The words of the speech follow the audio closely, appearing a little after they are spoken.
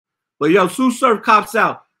But yo, Sue Surf cops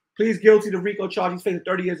out. Pleads guilty to Rico charge. He's facing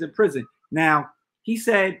 30 years in prison. Now, he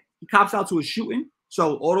said he cops out to a shooting.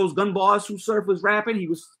 So all those gun bars Sue Surf was rapping, he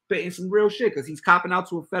was spitting some real shit because he's copping out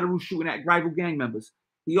to a federal shooting at rival gang members.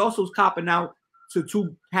 He also was copping out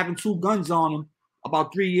to having 2 guns on him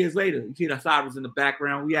about 3 years later. You see the sirens in the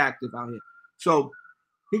background. We active out here. So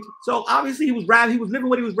obviously he was rapping. He was living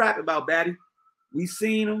what he was rapping about, Batty. We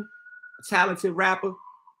seen him, a talented rapper,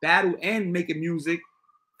 battle and making music.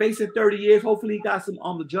 Facing 30 years. Hopefully he got some,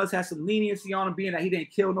 the judge has some leniency on him, being that he didn't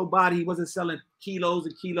kill nobody. He wasn't selling kilos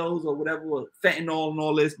and kilos or whatever, or fentanyl and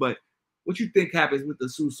all this. But what you think happens with the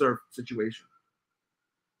Sue Surf situation?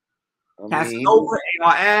 Passing over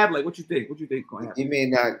AR Ab, like what you think? What you think going to happen? He may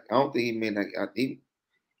not, I don't think he may not, he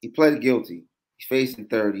pled guilty. He's facing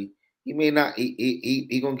 30. He may not,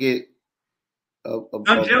 he gonna get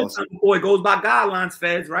jail time before it goes by guidelines,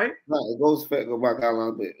 feds, right? No, it goes by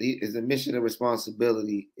guidelines, but his admission of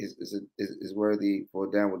responsibility is worthy for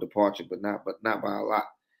a downward departure, but not by a lot.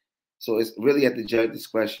 So it's really at the judge's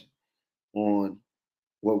discretion on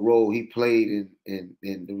what role he played in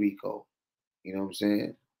the Rico. You know what I'm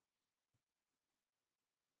saying?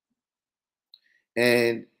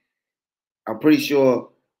 And I'm pretty sure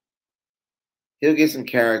he'll get some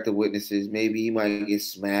character witnesses. Maybe he might get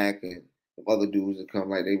smacked and other dudes that come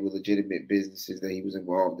like they were legitimate businesses that he was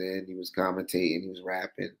involved in. He was commentating, he was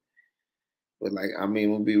rapping. But like, I mean,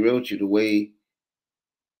 we'll be real with you, the way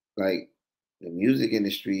like the music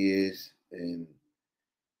industry is, and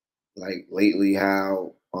like lately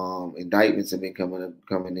how indictments have been coming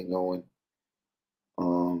and going.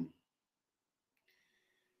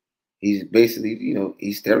 He's basically, you know,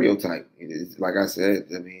 he's stereotyped. It's, like I said,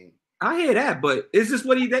 I mean, I hear that, but is this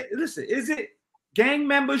what he listen? Is it gang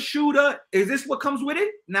member, shooter? Is this what comes with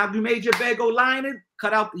it? Now, you made your bed go lying it,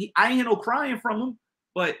 cut out. I ain't hear no crying from him,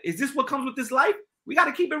 but is this what comes with this life? We got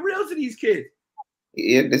to keep it real to these kids.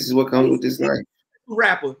 Yeah, this is what comes with this life.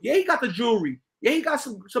 Rapper. Yeah, he got the jewelry. Yeah, he got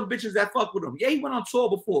some bitches that fuck with him. Yeah, he went on tour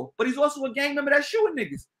before, but he's also a gang member that's shooting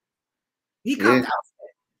niggas. He comes out.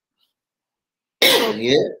 So,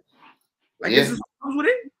 yeah. Like, this is what comes with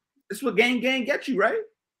it. This is what gang gets you, right?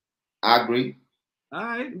 I agree. All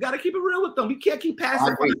right, we gotta keep it real with them. We can't keep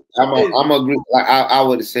passing. I'm agree. Like I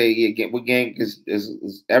would say, yeah, with gang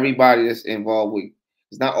is everybody that's involved with.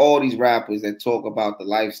 It's not all these rappers that talk about the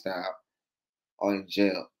lifestyle are in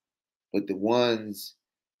jail, but the ones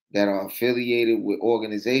that are affiliated with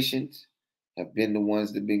organizations have been the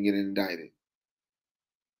ones that been getting indicted.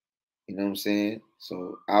 You know what I'm saying?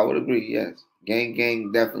 So I would agree. Yes,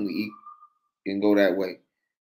 gang definitely can go that way.